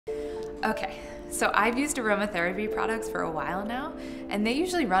Okay, so I've used aromatherapy products for a while now, and they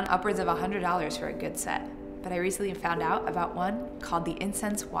usually run upwards of $100 for a good set. But I recently found out about one called the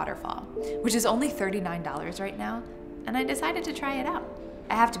Inscents Waterfall, which is only $39 right now, and I decided to try it out.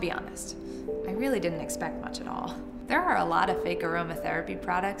 I have to be honest, I really didn't expect much at all. There are a lot of fake aromatherapy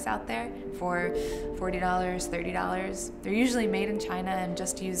products out there for $40, $30. They're usually made in China and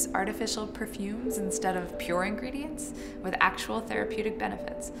just use artificial perfumes instead of pure ingredients with actual therapeutic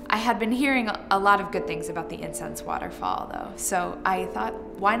benefits. I had been hearing a lot of good things about the Incense Waterfall though, so I thought,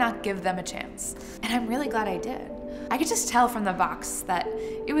 why not give them a chance? And I'm really glad I did. I could just tell from the box that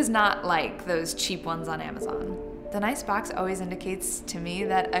it was not like those cheap ones on Amazon. The nice box always indicates to me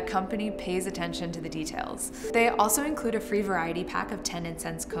that a company pays attention to the details. They also include a free variety pack of 10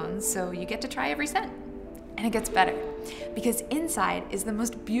 incense cones, so you get to try every scent. And it gets better, because inside is the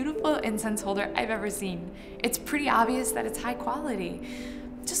most beautiful incense holder I've ever seen. It's pretty obvious that it's high quality.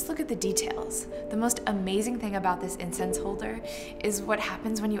 Just look at the details. The most amazing thing about this incense holder is what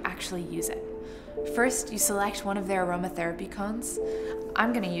happens when you actually use it. First, you select one of their aromatherapy cones.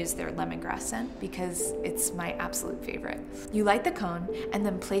 I'm gonna use their lemongrass scent because it's my absolute favorite. You light the cone and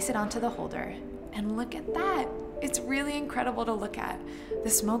then place it onto the holder. And look at that. It's really incredible to look at. The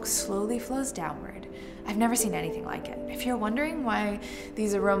smoke slowly flows downward. I've never seen anything like it. If you're wondering why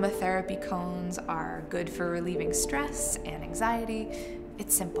these aromatherapy cones are good for relieving stress and anxiety,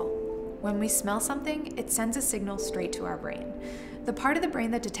 it's simple. When we smell something, it sends a signal straight to our brain. The part of the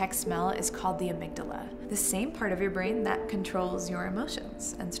brain that detects smell is called the amygdala, the same part of your brain that controls your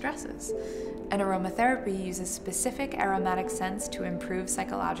emotions and stresses. And aromatherapy uses specific aromatic scents to improve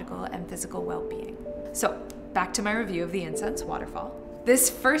psychological and physical well-being. So, back to my review of the Incense Waterfall. This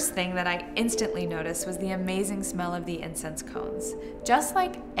first thing that I instantly noticed was the amazing smell of the incense cones, just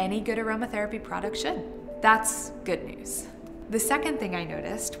like any good aromatherapy product should. That's good news. The second thing I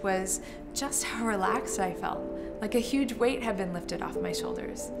noticed was just how relaxed I felt, like a huge weight had been lifted off my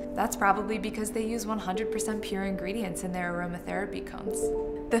shoulders. That's probably because they use 100% pure ingredients in their aromatherapy cones.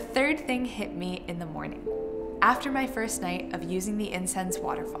 The third thing hit me in the morning. After my first night of using the Incense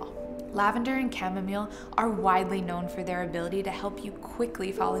Waterfall, lavender and chamomile are widely known for their ability to help you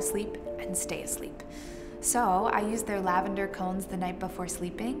quickly fall asleep and stay asleep. So I used their lavender cones the night before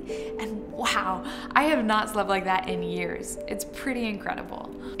sleeping, and wow, I have not slept like that in years. It's pretty incredible.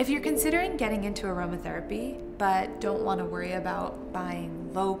 If you're considering getting into aromatherapy, but don't want to worry about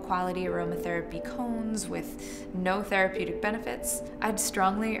buying low quality aromatherapy cones with no therapeutic benefits, I'd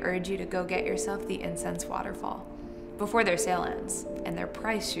strongly urge you to go get yourself the Incense Waterfall before their sale ends, and their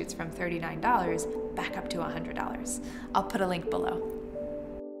price shoots from $39 back up to $100. I'll put a link below.